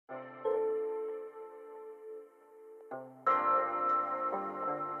Rapping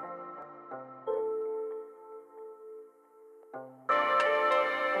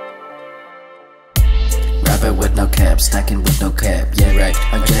with no cap, stacking with no cap, yeah right.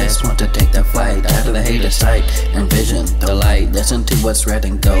 I just want to take the flight out of the hater's sight. Envision the light, listen to what's red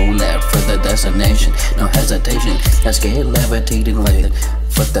and go left for the destination. No hesitation, let's get levitating later.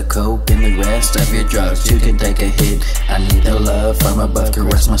 Fuck the coke and the rest of your drugs, you can take a hit. I need the love from above,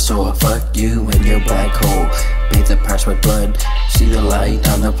 caress my soul. Fuck you and your black hole, pay the price with blood. See the light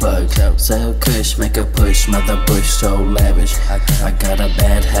on the plug, sell kush, make a push. Mother bush so lavish, I got a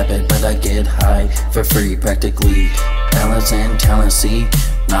bad habit but I get high for free practically. Balance and talent, see,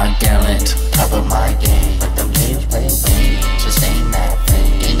 not gallant. Top of my game, but the game's playing clean. Sustain that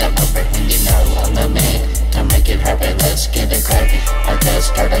thing, ain't that upper hand, you know I'm the man. To make it happen, let's get it cracking. I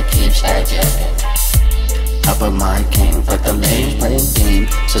just gotta keep stacking. Top of my game, but the lane's playing game.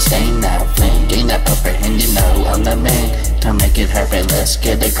 Sustain that flame, gain that upper hand, you know I'm the man. To make it happen, let's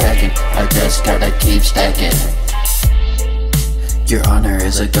get it cracking. I just gotta keep stacking. Your honor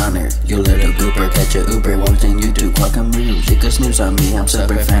is a gunner, you little goober. Catch your Uber, watching YouTube, welcome moves. You can snooze on me, I'm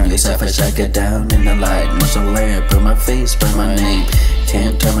super family. Selfish, I get down in the light. Muscle layer, put my face by my name.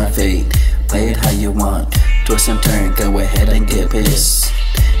 Can't turn my fate, play it how you want. Twist and turn, go ahead and get pissed.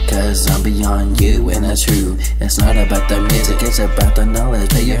 Cause I'm beyond you and that's true. It's not about the music, it's about the knowledge.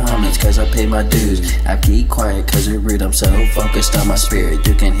 Pay your homage cause I pay my dues. I keep quiet cause you're rude, I'm so focused on my spirit.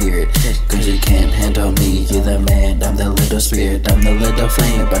 You can hear it, cause you can't handle me. You're the man, I'm the little spirit. I'm the little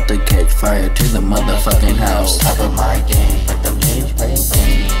flame, about to catch fire to the motherfucking house. Top of my game, but the game's playing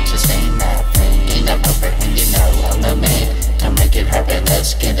clean. Sustain that thing, ain't that upper hand, you know I'm the man. To make it happen,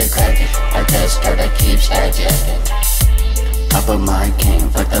 let's get it cracking. I just gotta keep stacking. Top of my game,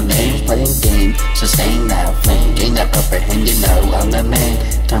 fuck the lane's playing game. Sustain that flame, gain that upper hand, you know I'm the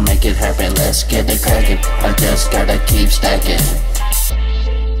man. To make it happen, let's get it cracking. I just gotta keep stacking.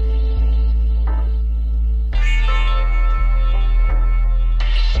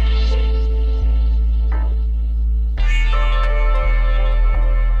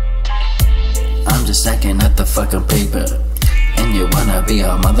 I'm just stacking up the fucking paper, and you wanna be a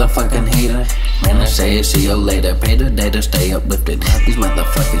motherfucking hater. Man, I say see you later, pay the day to stay uplifted. These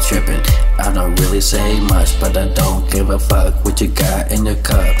motherfuckers tripping, I don't really say much, but I don't give a fuck what you got in your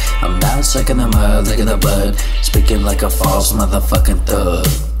cup. I'm not sucking the mud, look at the blood, speaking like a false motherfucking thug.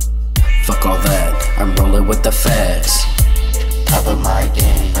 Fuck all that, I'm rolling with the facts. Top of my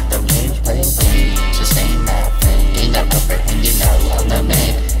game, but the game's playing clean. Sustain that thing, ain't that upper hand, you know I'm the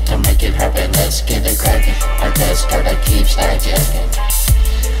man. To make it happen, let's get it cracking. I just gotta keep stacking.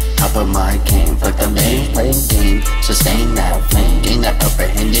 Top of my game, fuck the lane's playing game. Sustain that flame, gain that upper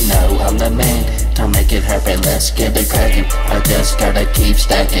hand, you know I'm the man. To make it happen, let's get it cracking. I just gotta keep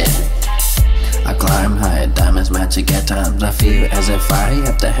stacking. I climb high, diamonds matching at times. I feel as if I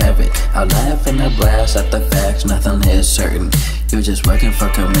have to have it. I laugh and I blast at the facts, nothing is certain. You're just working for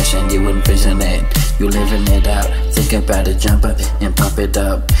commission, you envision it. You living it out, think about it, jump up and pump it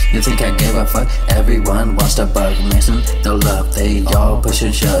up. You think I give a fuck? Everyone wants to bug, missing the love, they all push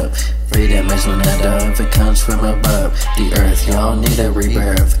and shove. Freedom is unheard of, it comes from above the earth, y'all need a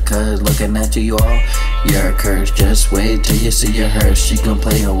rebirth. Cause looking at you all, you're cursed. Just wait till you see your hearse. She gon'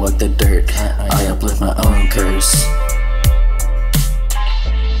 play or walk the dirt, I uplift my own curse.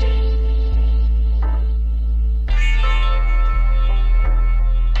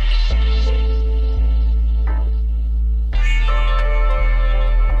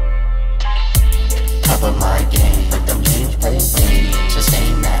 Top of my game, but the game's playing clean.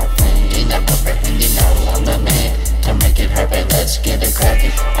 Sustain that thing, ain't that upper hand, you know I'm the man. To make it happen, let's get it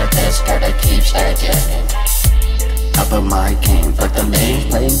cracking. I just gotta keep stacking. Top of my game, but the lane's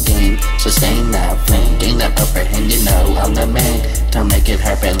playing game. Sustain that flame, gain that upper hand, you know I'm the man. To make it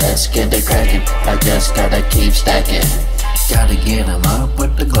happen, let's get it cracking. I just gotta keep stacking. Gotta get 'em up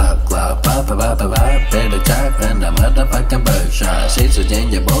with the glove, pop, pop, pop, pop. Better type and the motherfucking birdshot. Caesar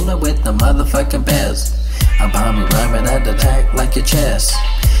in your bowler with the motherfucking best. I'm bombing, rhyming at the attack like your chest.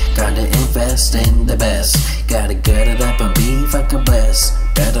 Gotta invest in the best. Gotta get it up and be fucking blessed.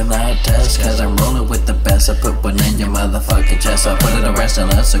 Better not test, cause I'm rolling with the best. I put one in your motherfucking chest. I put it in rest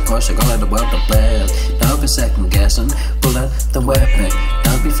unless of course you're going to world to blast. Don't be second guessing, pull out the weapon.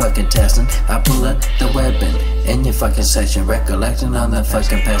 Don't be fucking testing, I pull out the weapon. In your fucking section, recollecting on the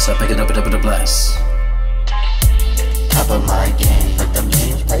fucking past. I pick it up with a blast. Top of my game, but the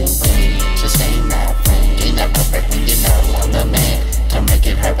game's playing clean. Sustain that thing, gain that upper hand, you know I'm the man. To make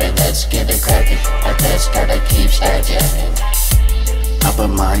it happen, let's get it cracking. I just gotta keep stacking. Top of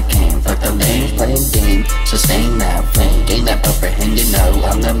my game, but the lane's playing game. Sustain that flame, gain that upper hand, you know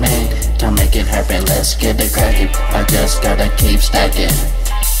I'm the man. To make it happen, let's Let's get it crackin', I just gotta keep stacking.